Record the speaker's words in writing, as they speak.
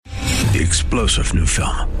The explosive new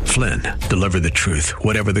film, Flynn, deliver the truth,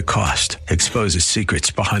 whatever the cost. Exposes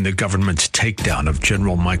secrets behind the government's takedown of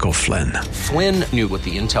General Michael Flynn. Flynn knew what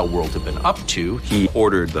the intel world had been up to. He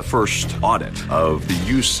ordered the first audit of the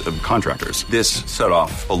use of contractors. This set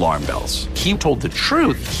off alarm bells. He told the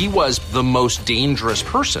truth. He was the most dangerous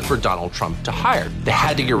person for Donald Trump to hire. They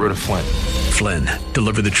had to get rid of Flynn. Flynn,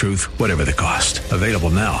 deliver the truth, whatever the cost. Available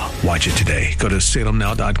now. Watch it today. Go to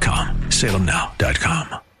salemnow.com.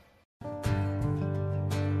 salemnow.com.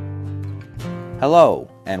 Hello,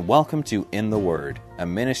 and welcome to In the Word, a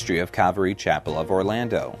ministry of Calvary Chapel of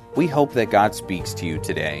Orlando. We hope that God speaks to you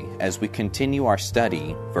today as we continue our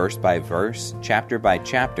study, verse by verse, chapter by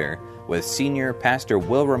chapter, with Senior Pastor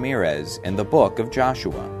Will Ramirez in the book of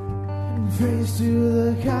Joshua. Praise to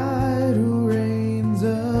the God who reigns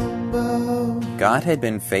above. God had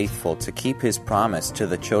been faithful to keep his promise to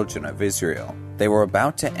the children of Israel. They were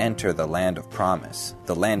about to enter the land of promise,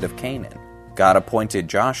 the land of Canaan. God appointed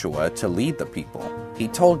Joshua to lead the people. He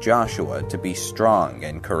told Joshua to be strong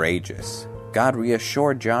and courageous. God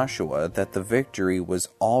reassured Joshua that the victory was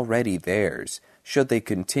already theirs, should they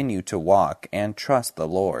continue to walk and trust the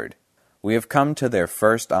Lord. We have come to their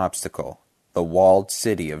first obstacle, the walled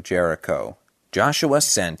city of Jericho. Joshua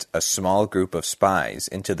sent a small group of spies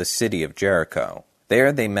into the city of Jericho.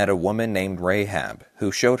 There they met a woman named Rahab,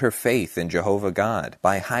 who showed her faith in Jehovah God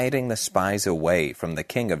by hiding the spies away from the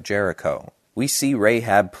king of Jericho. We see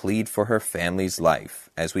Rahab plead for her family's life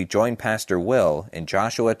as we join Pastor Will in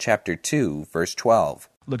Joshua chapter 2, verse 12.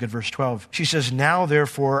 Look at verse 12. She says, "Now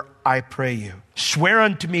therefore I pray you, swear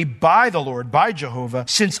unto me by the Lord, by Jehovah,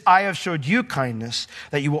 since I have showed you kindness,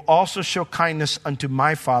 that you will also show kindness unto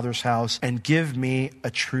my father's house, and give me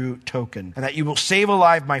a true token, and that you will save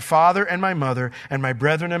alive my father and my mother, and my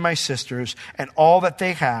brethren and my sisters, and all that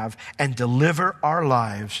they have, and deliver our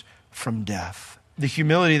lives from death." The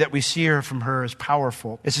humility that we see here from her is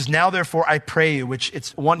powerful. It says, "Now therefore I pray you," which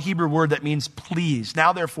it's one Hebrew word that means please.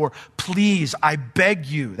 Now therefore, please, I beg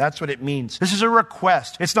you. That's what it means. This is a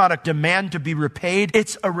request. It's not a demand to be repaid.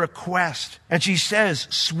 It's a request. And she says,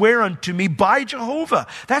 "Swear unto me by Jehovah."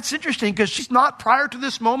 That's interesting because she's not, prior to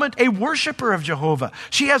this moment, a worshiper of Jehovah.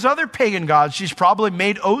 She has other pagan gods she's probably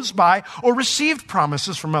made oaths by or received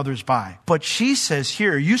promises from others by. But she says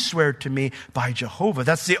here, "You swear to me by Jehovah."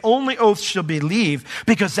 That's the only oath she'll believe,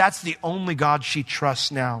 because that's the only God she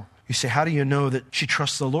trusts now. You say, how do you know that she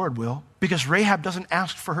trusts the Lord, Will? Because Rahab doesn't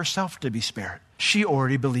ask for herself to be spared. She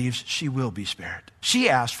already believes she will be spared. She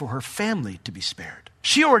asked for her family to be spared.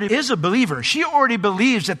 She already is a believer. She already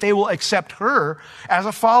believes that they will accept her as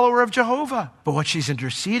a follower of Jehovah. But what she's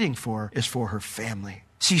interceding for is for her family.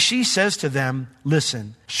 See, she says to them,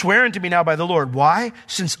 "Listen, swear unto me now by the Lord." Why?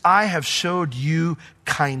 "Since I have showed you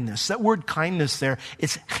kindness." That word kindness there,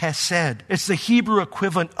 it's chesed. It's the Hebrew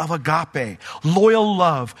equivalent of agape, loyal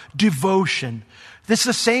love, devotion. This is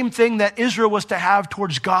the same thing that Israel was to have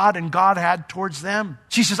towards God and God had towards them.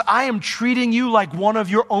 She says, "I am treating you like one of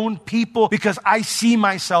your own people because I see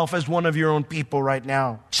myself as one of your own people right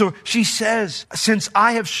now." So she says, since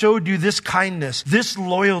I have showed you this kindness, this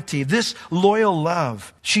loyalty, this loyal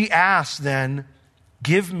love, she asks then,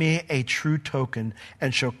 "Give me a true token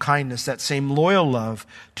and show kindness," that same loyal love,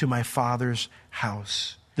 "to my father's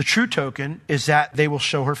house." The true token is that they will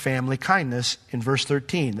show her family kindness in verse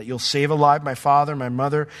 13, that you'll save alive my father, my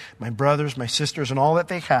mother, my brothers, my sisters, and all that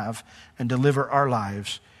they have, and deliver our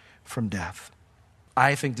lives from death.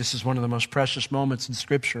 I think this is one of the most precious moments in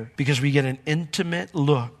Scripture because we get an intimate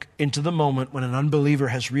look into the moment when an unbeliever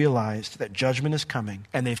has realized that judgment is coming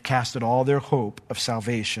and they've casted all their hope of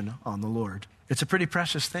salvation on the Lord. It's a pretty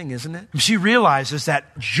precious thing, isn't it? She realizes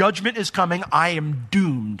that judgment is coming. I am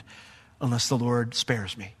doomed unless the Lord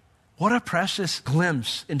spares me. What a precious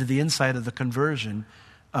glimpse into the inside of the conversion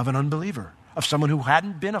of an unbeliever, of someone who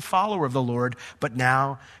hadn't been a follower of the Lord, but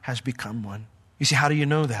now has become one. You see, how do you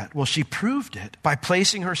know that? Well, she proved it by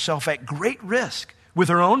placing herself at great risk with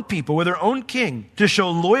her own people, with her own king, to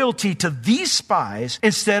show loyalty to these spies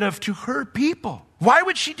instead of to her people. Why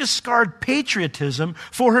would she discard patriotism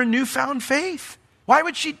for her newfound faith? Why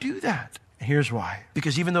would she do that? Here's why.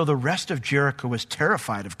 Because even though the rest of Jericho was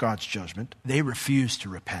terrified of God's judgment, they refused to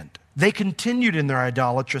repent. They continued in their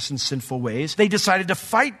idolatrous and sinful ways. They decided to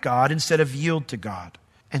fight God instead of yield to God.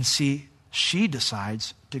 And see, she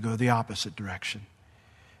decides to go the opposite direction.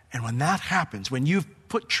 And when that happens, when you've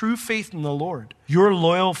put true faith in the Lord, your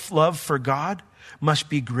loyal love for God must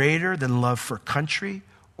be greater than love for country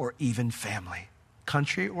or even family.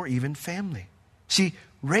 Country or even family. See,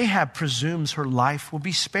 Rahab presumes her life will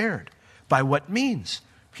be spared. By what means?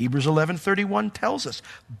 Hebrews 11:31 tells us,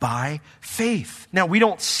 by faith. Now, we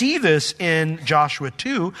don't see this in Joshua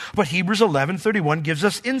 2, but Hebrews 11:31 gives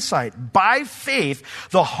us insight. By faith,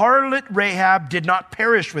 the harlot Rahab did not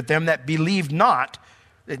perish with them that believed not.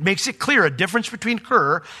 It makes it clear a difference between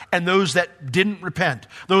her and those that didn't repent,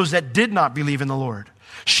 those that did not believe in the Lord.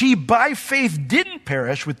 She, by faith, didn't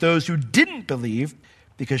perish with those who didn't believe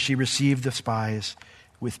because she received the spies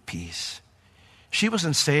with peace. She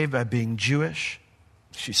wasn't saved by being Jewish.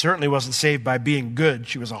 She certainly wasn't saved by being good.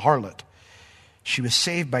 She was a harlot. She was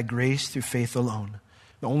saved by grace through faith alone.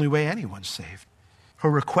 The only way anyone's saved.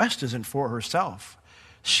 Her request isn't for herself.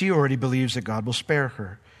 She already believes that God will spare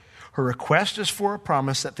her. Her request is for a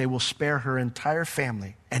promise that they will spare her entire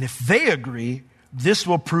family. And if they agree, this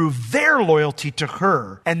will prove their loyalty to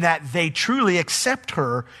her and that they truly accept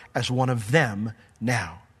her as one of them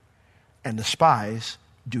now. And the spies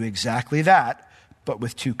do exactly that, but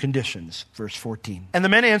with two conditions. Verse 14. And the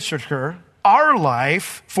men answered her, our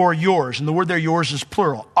life for yours. And the word there, yours, is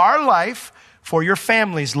plural. Our life for your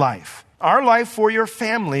family's life. Our life for your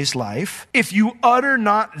family's life, if you utter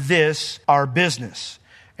not this, our business.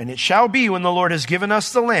 And it shall be when the Lord has given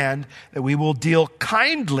us the land that we will deal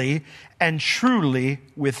kindly and truly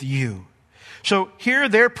with you. So here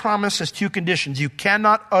their promise has two conditions. You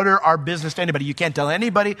cannot utter our business to anybody. You can't tell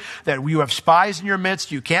anybody that you have spies in your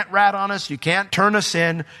midst. You can't rat on us. You can't turn us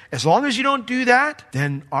in. As long as you don't do that,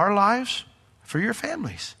 then our lives for your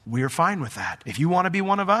families, we're fine with that. If you want to be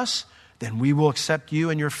one of us, then we will accept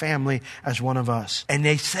you and your family as one of us. And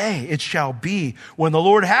they say, it shall be when the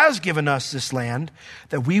Lord has given us this land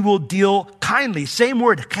that we will deal kindly. Same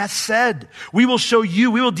word, chesed. We will show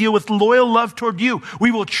you, we will deal with loyal love toward you.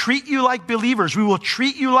 We will treat you like believers. We will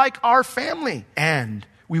treat you like our family. And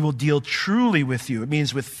we will deal truly with you. It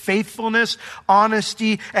means with faithfulness,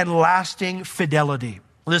 honesty, and lasting fidelity.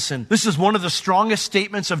 Listen, this is one of the strongest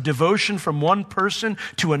statements of devotion from one person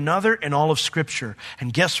to another in all of Scripture.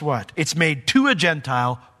 And guess what? It's made to a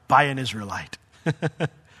Gentile by an Israelite.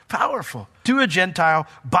 Powerful. To a Gentile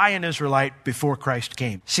by an Israelite before Christ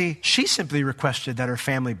came. See, she simply requested that her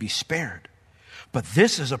family be spared. But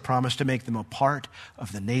this is a promise to make them a part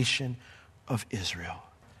of the nation of Israel.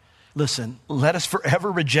 Listen, let us forever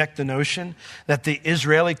reject the notion that the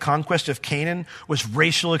Israeli conquest of Canaan was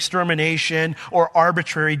racial extermination or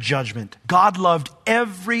arbitrary judgment. God loved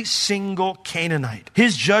every single Canaanite.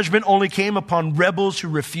 His judgment only came upon rebels who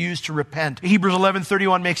refused to repent. Hebrews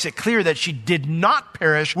 11:31 makes it clear that she did not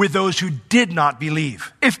perish with those who did not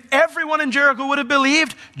believe. If everyone in Jericho would have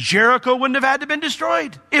believed, Jericho wouldn't have had to have been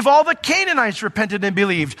destroyed. If all the Canaanites repented and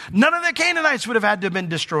believed, none of the Canaanites would have had to have been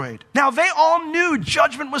destroyed. Now, they all knew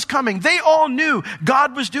judgment was coming. They all knew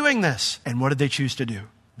God was doing this. And what did they choose to do?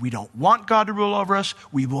 We don't want God to rule over us.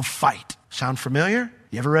 We will fight. Sound familiar?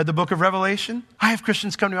 You ever read the book of Revelation? I have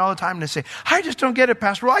Christians come to me all the time and they say, I just don't get it,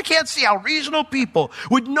 Pastor. Well, I can't see how reasonable people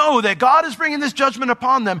would know that God is bringing this judgment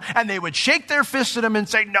upon them, and they would shake their fists at him and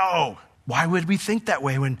say, no. Why would we think that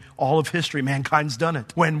way when all of history, mankind's done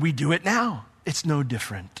it? When we do it now, it's no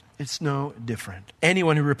different. It's no different.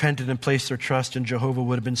 Anyone who repented and placed their trust in Jehovah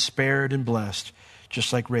would have been spared and blessed,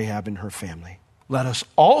 just like Rahab and her family. Let us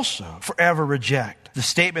also forever reject the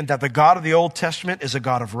statement that the God of the Old Testament is a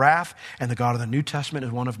God of wrath and the God of the New Testament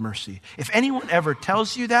is one of mercy. If anyone ever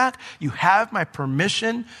tells you that, you have my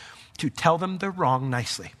permission to tell them they're wrong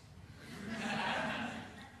nicely.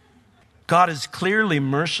 God is clearly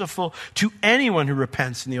merciful to anyone who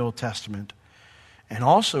repents in the Old Testament. And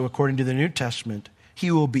also, according to the New Testament, he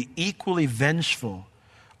will be equally vengeful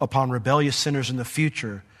upon rebellious sinners in the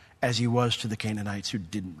future as he was to the Canaanites who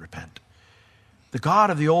didn't repent. The God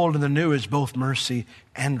of the old and the new is both mercy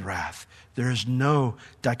and wrath. There is no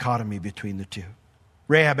dichotomy between the two.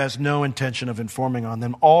 Rahab has no intention of informing on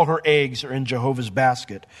them. All her eggs are in Jehovah's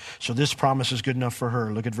basket. So this promise is good enough for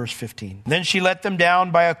her. Look at verse 15. Then she let them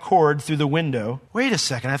down by a cord through the window. Wait a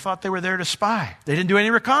second, I thought they were there to spy. They didn't do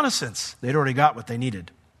any reconnaissance. They'd already got what they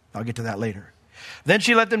needed. I'll get to that later. Then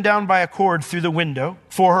she let them down by a cord through the window,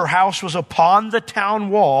 for her house was upon the town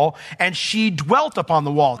wall, and she dwelt upon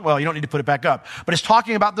the wall. Well, you don't need to put it back up, but it's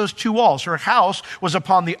talking about those two walls. Her house was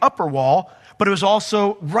upon the upper wall, but it was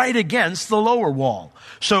also right against the lower wall.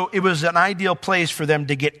 So it was an ideal place for them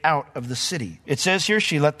to get out of the city. It says here,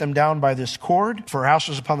 she let them down by this cord, for her house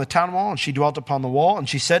was upon the town wall, and she dwelt upon the wall. And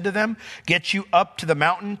she said to them, get you up to the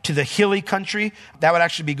mountain, to the hilly country. That would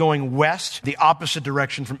actually be going west, the opposite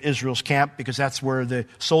direction from Israel's camp, because that's where the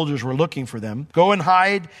soldiers were looking for them. Go and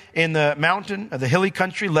hide in the mountain of the hilly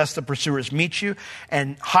country, lest the pursuers meet you,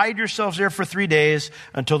 and hide yourselves there for 3 days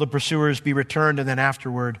until the pursuers be returned, and then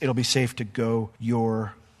afterward it'll be safe to go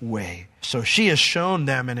your way. So she has shown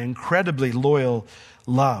them an incredibly loyal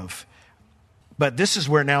love. But this is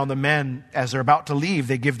where now the men, as they're about to leave,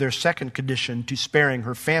 they give their second condition to sparing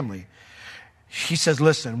her family. She says,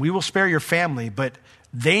 listen, we will spare your family, but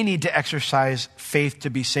they need to exercise faith to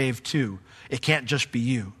be saved too. It can't just be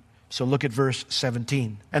you. So look at verse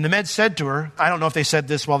 17. And the men said to her, I don't know if they said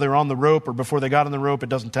this while they were on the rope or before they got on the rope, it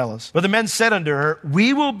doesn't tell us. But the men said unto her,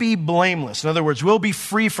 we will be blameless. In other words, we'll be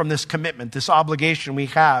free from this commitment, this obligation we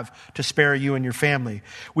have to spare you and your family.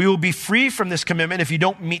 We will be free from this commitment if you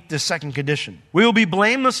don't meet this second condition. We will be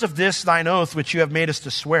blameless of this thine oath which you have made us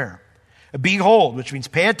to swear. Behold, which means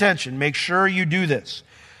pay attention, make sure you do this.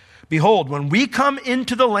 Behold, when we come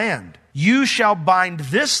into the land, you shall bind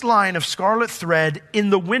this line of scarlet thread in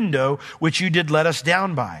the window which you did let us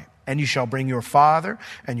down by. And you shall bring your father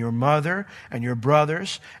and your mother and your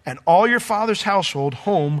brothers and all your father's household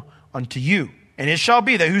home unto you. And it shall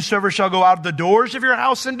be that whosoever shall go out of the doors of your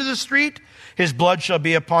house into the street, his blood shall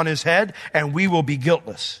be upon his head, and we will be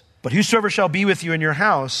guiltless. But whosoever shall be with you in your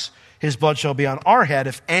house, his blood shall be on our head,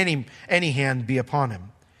 if any hand be upon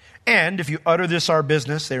him. And if you utter this our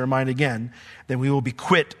business, they remind again, then we will be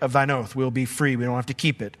quit of thine oath. We will be free. We don't have to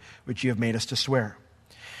keep it, which you have made us to swear.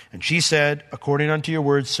 And she said, according unto your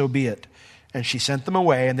words, so be it. And she sent them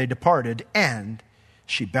away, and they departed, and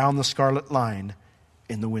she bound the scarlet line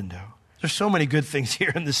in the window. There's so many good things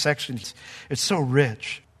here in this section. It's so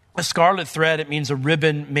rich. A scarlet thread, it means a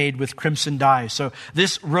ribbon made with crimson dye. So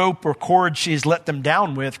this rope or cord she's let them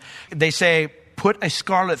down with, they say, put a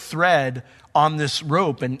scarlet thread on this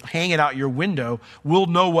rope and hang it out your window. We'll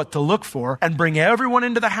know what to look for and bring everyone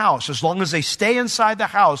into the house. As long as they stay inside the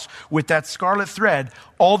house with that scarlet thread,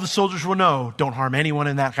 all the soldiers will know, don't harm anyone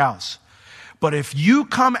in that house. But if you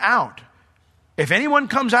come out, if anyone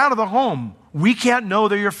comes out of the home, we can't know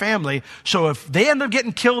they're your family. So if they end up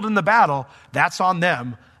getting killed in the battle, that's on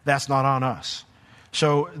them. That's not on us.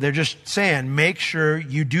 So they're just saying, make sure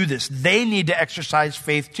you do this. They need to exercise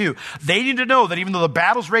faith too. They need to know that even though the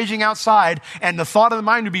battle's raging outside and the thought of the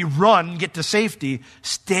mind would be run, get to safety,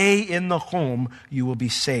 stay in the home. You will be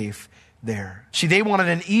safe there. See, they wanted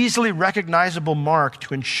an easily recognizable mark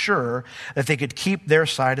to ensure that they could keep their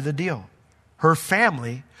side of the deal. Her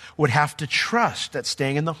family would have to trust that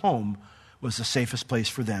staying in the home was the safest place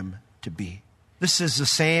for them to be. This is the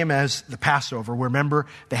same as the Passover, where remember,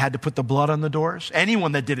 they had to put the blood on the doors.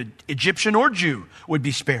 Anyone that did it, Egyptian or Jew, would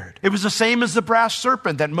be spared. It was the same as the brass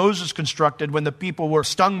serpent that Moses constructed when the people were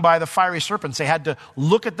stung by the fiery serpents. They had to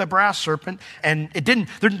look at the brass serpent, and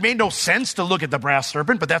there made no sense to look at the brass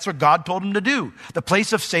serpent, but that's what God told them to do. The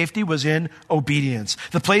place of safety was in obedience.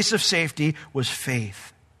 The place of safety was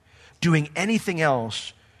faith. Doing anything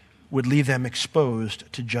else would leave them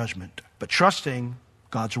exposed to judgment. But trusting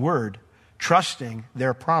God's word, trusting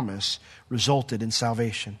their promise, resulted in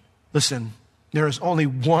salvation. Listen, there is only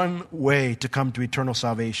one way to come to eternal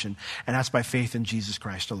salvation, and that's by faith in Jesus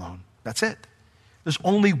Christ alone. That's it. There's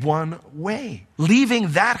only one way.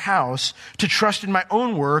 Leaving that house to trust in my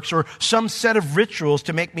own works or some set of rituals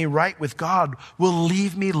to make me right with God will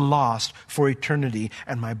leave me lost for eternity,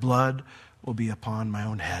 and my blood will be upon my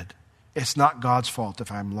own head. It's not God's fault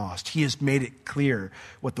if I'm lost. He has made it clear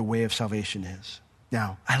what the way of salvation is.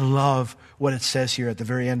 Now, I love what it says here at the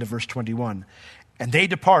very end of verse 21. And they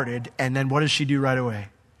departed, and then what does she do right away?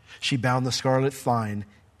 She bound the scarlet line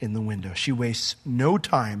in the window. She wastes no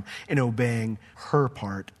time in obeying her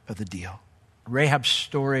part of the deal. Rahab's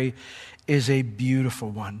story is a beautiful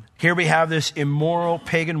one. Here we have this immoral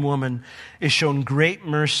pagan woman is shown great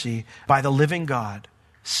mercy by the living God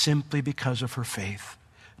simply because of her faith,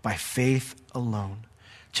 by faith alone.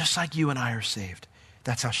 Just like you and I are saved.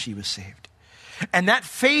 That's how she was saved. And that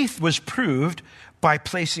faith was proved by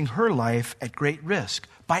placing her life at great risk,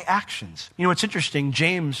 by actions. You know, it's interesting,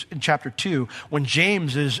 James in chapter 2, when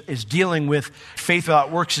James is dealing with faith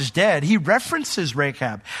without works is dead, he references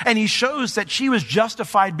Rahab, and he shows that she was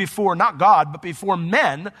justified before, not God, but before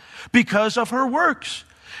men because of her works.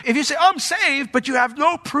 If you say, I'm saved, but you have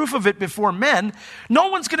no proof of it before men, no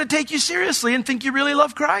one's going to take you seriously and think you really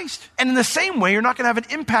love Christ. And in the same way, you're not going to have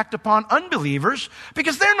an impact upon unbelievers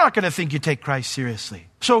because they're not going to think you take Christ seriously.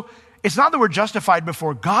 So it's not that we're justified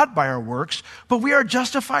before God by our works, but we are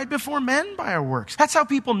justified before men by our works. That's how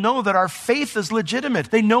people know that our faith is legitimate.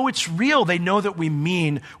 They know it's real. They know that we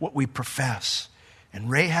mean what we profess. And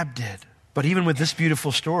Rahab did. But even with this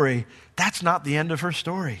beautiful story, that's not the end of her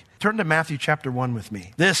story. Turn to Matthew chapter 1 with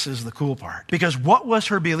me. This is the cool part. Because what was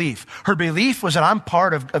her belief? Her belief was that I'm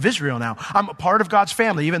part of Israel now. I'm a part of God's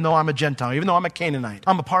family, even though I'm a Gentile, even though I'm a Canaanite.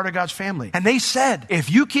 I'm a part of God's family. And they said, if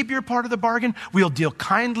you keep your part of the bargain, we'll deal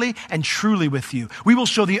kindly and truly with you. We will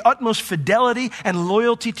show the utmost fidelity and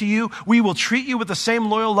loyalty to you. We will treat you with the same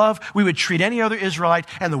loyal love we would treat any other Israelite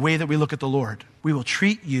and the way that we look at the Lord. We will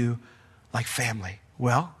treat you like family.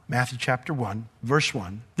 Well, Matthew chapter 1, verse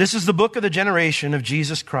 1. This is the book of the generation of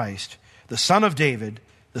Jesus Christ, the son of David,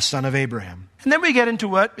 the son of Abraham. And then we get into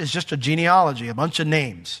what is just a genealogy, a bunch of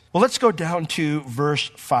names. Well, let's go down to verse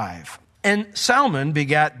 5. And Salmon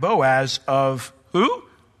begat Boaz of who?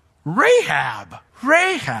 Rahab.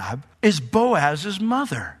 Rahab is Boaz's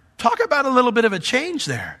mother. Talk about a little bit of a change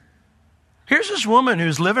there. Here's this woman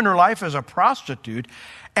who's living her life as a prostitute,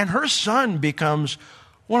 and her son becomes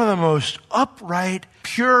one of the most upright,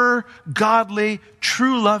 pure, godly,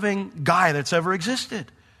 true loving guy that's ever existed.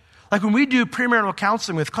 Like when we do premarital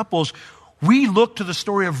counseling with couples, we look to the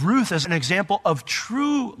story of Ruth as an example of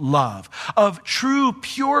true love, of true,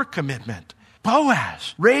 pure commitment.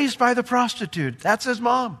 Boaz, raised by the prostitute, that's his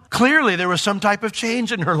mom. Clearly there was some type of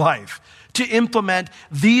change in her life to implement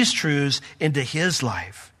these truths into his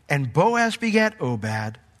life. And Boaz begat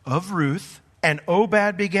Obed of Ruth, and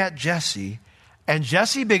Obed begat Jesse, and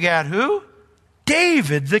Jesse begat who?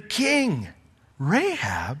 David the king.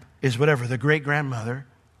 Rahab is whatever, the great-grandmother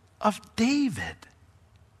of David.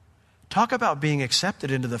 Talk about being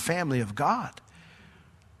accepted into the family of God.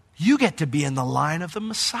 You get to be in the line of the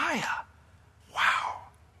Messiah. Wow.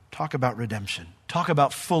 Talk about redemption. Talk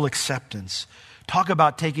about full acceptance. Talk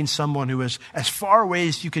about taking someone who is as far away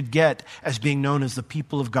as you could get as being known as the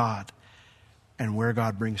people of God and where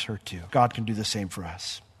God brings her to. God can do the same for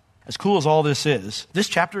us. As cool as all this is, this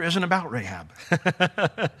chapter isn't about Rahab.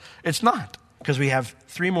 It's not, because we have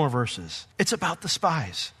 3 more verses. It's about the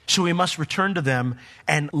spies. So we must return to them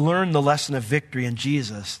and learn the lesson of victory in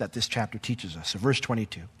Jesus that this chapter teaches us. So verse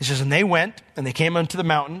 22, it says, and they went, and they came unto the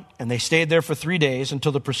mountain, and they stayed there for 3 days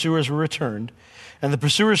until the pursuers were returned. And the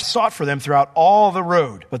pursuers sought for them throughout all the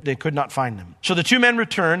road, but they could not find them. So the 2 men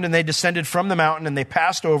returned, and they descended from the mountain, and they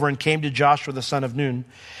passed over and came to Joshua the son of Nun.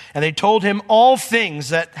 And they told him all things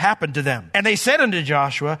that happened to them. And they said unto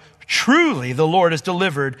Joshua, truly the Lord has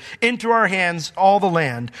delivered into our hands all the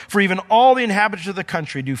land, for even all the inhabitants of the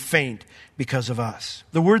country do faint because of us.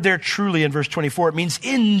 The word there, truly, in verse 24, it means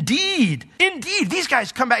indeed. Indeed. These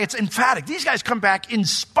guys come back, it's emphatic. These guys come back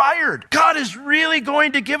inspired. God is really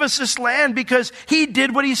going to give us this land because he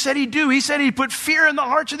did what he said he'd do. He said he'd put fear in the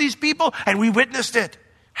hearts of these people, and we witnessed it.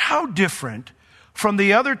 How different from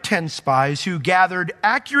the other 10 spies who gathered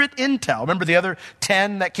accurate intel. Remember the other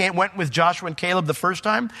 10 that went with Joshua and Caleb the first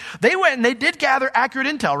time? They went and they did gather accurate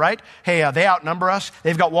intel, right? Hey, they outnumber us.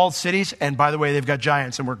 They've got walled cities. And by the way, they've got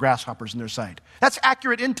giants and we're grasshoppers in their sight. That's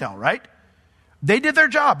accurate intel, right? They did their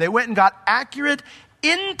job. They went and got accurate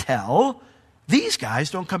intel. These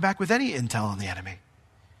guys don't come back with any intel on the enemy.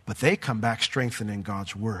 But they come back strengthened in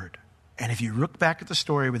God's word. And if you look back at the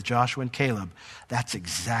story with Joshua and Caleb, that's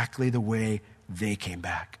exactly the way they came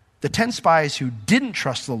back. The 10 spies who didn't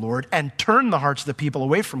trust the Lord and turned the hearts of the people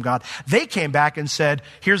away from God, they came back and said,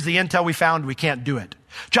 here's the intel we found, we can't do it.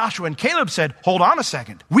 Joshua and Caleb said, hold on a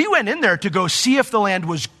second. We went in there to go see if the land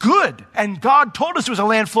was good. And God told us it was a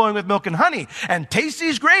land flowing with milk and honey. And taste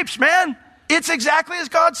these grapes, man. It's exactly as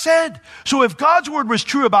God said. So if God's word was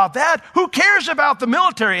true about that, who cares about the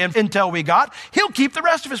military intel we got? He'll keep the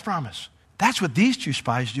rest of his promise. That's what these 2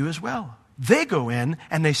 spies do as well. They go in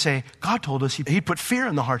and they say, God told us he put fear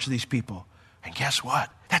in the hearts of these people. And guess what?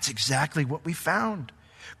 That's exactly what we found.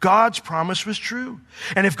 God's promise was true.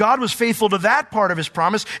 And if God was faithful to that part of his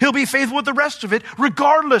promise, he'll be faithful with the rest of it,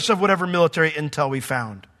 regardless of whatever military intel we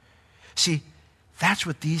found. See, that's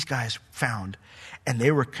what these guys found. And they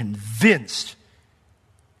were convinced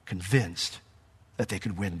that they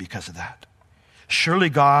could win because of that. Surely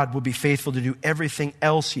God will be faithful to do everything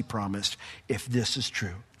else he promised if this is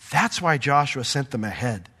true. That's why Joshua sent them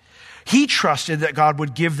ahead. He trusted that God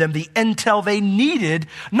would give them the intel they needed,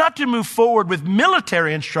 not to move forward with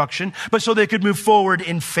military instruction, but so they could move forward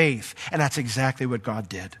in faith. And that's exactly what God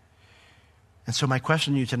did. And so my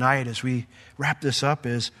question to you tonight as we wrap this up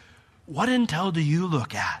is, what intel do you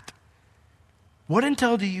look at? What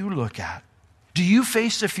intel do you look at? Do you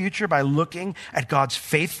face the future by looking at God's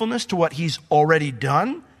faithfulness to what he's already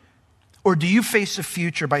done? Or do you face the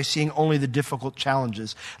future by seeing only the difficult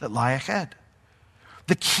challenges that lie ahead?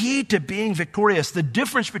 The key to being victorious, the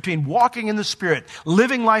difference between walking in the Spirit,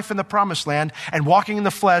 living life in the promised land, and walking in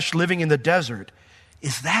the flesh, living in the desert,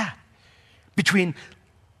 is that. Between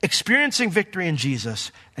experiencing victory in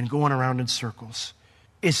Jesus and going around in circles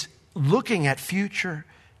is looking at future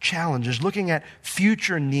challenges, looking at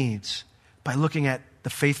future needs by looking at the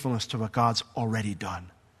faithfulness to what God's already done,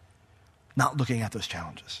 not looking at those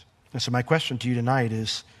challenges. And so my question to you tonight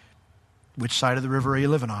is, which side of the river are you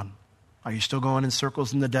living on? Are you still going in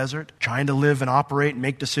circles in the desert, trying to live and operate and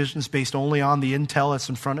make decisions based only on the intel that's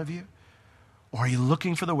in front of you? Or are you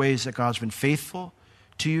looking for the ways that God's been faithful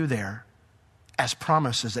to you there as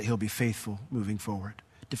promises that he'll be faithful moving forward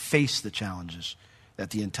to face the challenges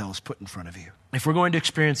that the intel is put in front of you? If we're going to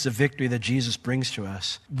experience the victory that Jesus brings to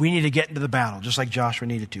us, we need to get into the battle just like Joshua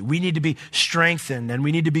needed to. We need to be strengthened and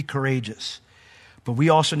we need to be courageous. But we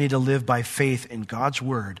also need to live by faith in God's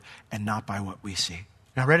word and not by what we see.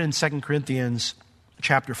 Now, I read it in 2 Corinthians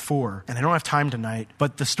chapter 4, and I don't have time tonight,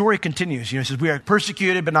 but the story continues. It says, we are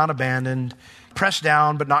persecuted but not abandoned, pressed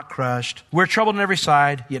down but not crushed. We're troubled on every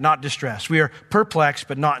side, yet not distressed. We are perplexed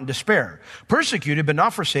but not in despair. Persecuted but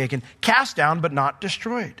not forsaken, cast down but not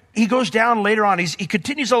destroyed. He goes down later on. He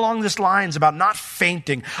continues along this lines about not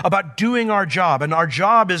fainting, about doing our job. And our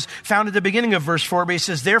job is found at the beginning of verse 4, where he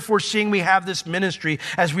says, therefore, seeing we have this ministry,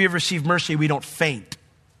 as we have received mercy, we don't faint.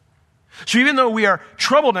 So even though we are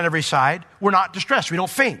troubled on every side, we're not distressed. We don't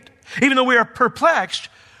faint. Even though we are perplexed,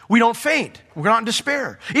 we don't faint. We're not in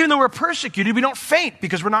despair. Even though we're persecuted, we don't faint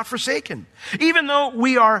because we're not forsaken. Even though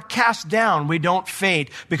we are cast down, we don't faint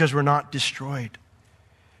because we're not destroyed.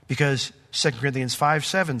 Because 2 Corinthians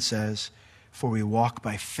 5:7 says, for we walk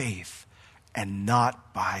by faith and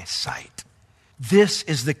not by sight. This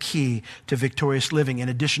is the key to victorious living in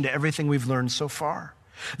addition to everything we've learned so far.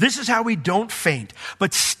 This is how we don't faint,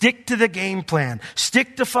 but stick to the game plan.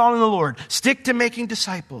 Stick to following the Lord. Stick to making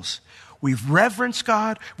disciples. We reverence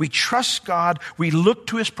God. We trust God. We look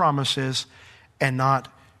to his promises and not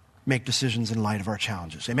make decisions in light of our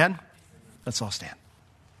challenges. Amen? Let's all stand.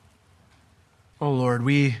 Oh, Lord,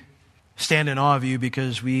 we stand in awe of you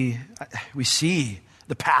because we see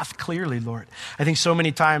the path clearly, Lord. I think so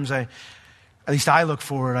many times at least I look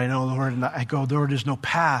forward, I know, Lord, and I go, Lord, there's no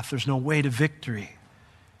path. There's no way to victory.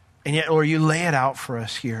 And yet, Lord, you lay it out for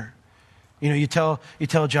us here. You tell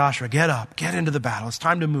Joshua, get up, get into the battle. It's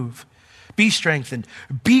time to move. Be strengthened.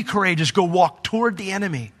 Be courageous. Go walk toward the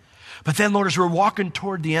enemy. But then, Lord, as we're walking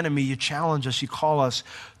toward the enemy, you challenge us. You call us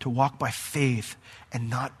to walk by faith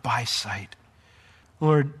and not by sight.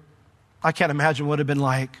 Lord, I can't imagine what it would have been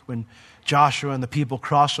like when Joshua and the people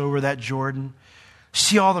cross over that Jordan.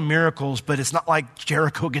 See all the miracles, but it's not like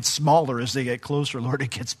Jericho gets smaller as they get closer. Lord,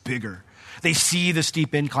 it gets bigger. They see the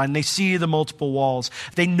steep incline. They see the multiple walls.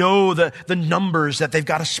 They know the numbers that they've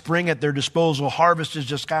got a spring at their disposal. Harvest has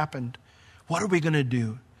just happened. What are we going to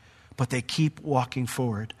do? But they keep walking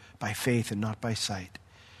forward by faith and not by sight.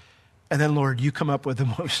 And then, Lord, you come up with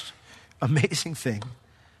the most amazing thing.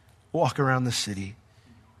 Walk around the city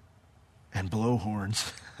and blow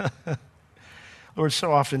horns. Lord,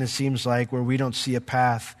 so often it seems like where we don't see a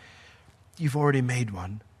path, you've already made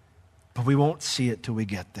one, but we won't see it till we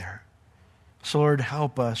get there. So, Lord,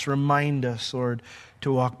 help us, remind us, Lord,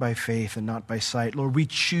 to walk by faith and not by sight. Lord, we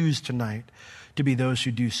choose tonight to be those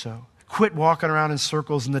who do so. Quit walking around in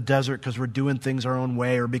circles in the desert because we're doing things our own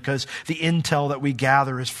way or because the intel that we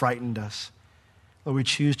gather has frightened us. Lord, we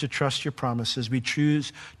choose to trust your promises. We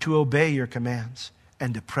choose to obey your commands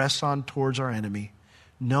and to press on towards our enemy,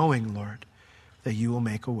 knowing, Lord, that you will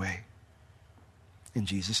make a way. In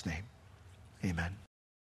Jesus' name, amen.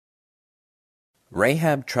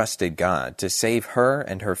 Rahab trusted God to save her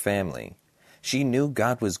and her family. She knew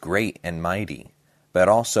God was great and mighty, but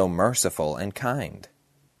also merciful and kind.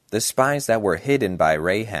 The spies that were hidden by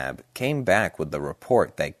Rahab came back with the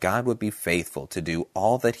report that God would be faithful to do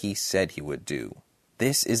all that he said he would do.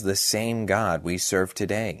 This is the same God we serve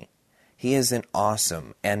today. He is an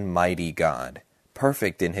awesome and mighty God,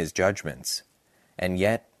 perfect in his judgments. And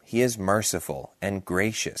yet he is merciful and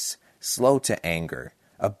gracious, slow to anger,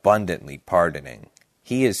 abundantly pardoning.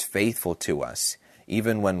 He is faithful to us,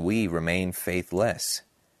 even when we remain faithless.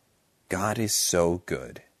 God is so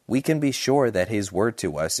good. We can be sure that his word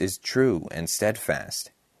to us is true and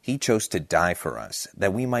steadfast. He chose to die for us,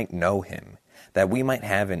 that we might know him, that we might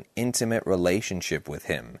have an intimate relationship with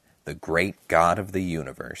him, the great God of the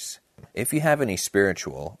universe. If you have any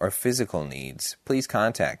spiritual or physical needs, please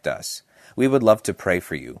contact us. We would love to pray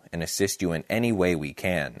for you and assist you in any way we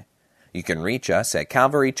can. You can reach us at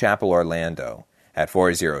Calvary Chapel Orlando at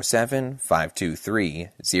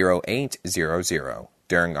 407-523-0800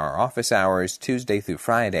 during our office hours Tuesday through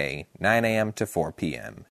Friday, 9 a.m. to 4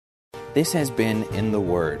 p.m. This has been In the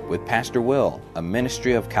Word with Pastor Will, a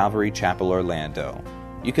ministry of Calvary Chapel Orlando.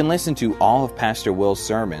 You can listen to all of Pastor Will's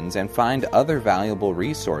sermons and find other valuable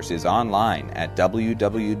resources online at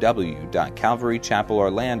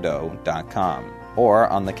www.calvarychapelorlando.com or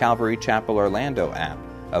on the Calvary Chapel Orlando app,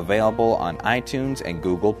 available on iTunes and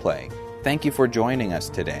Google Play. Thank you for joining us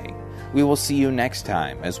today. We will see you next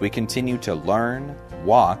time as we continue to learn,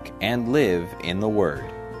 walk, and live in the Word.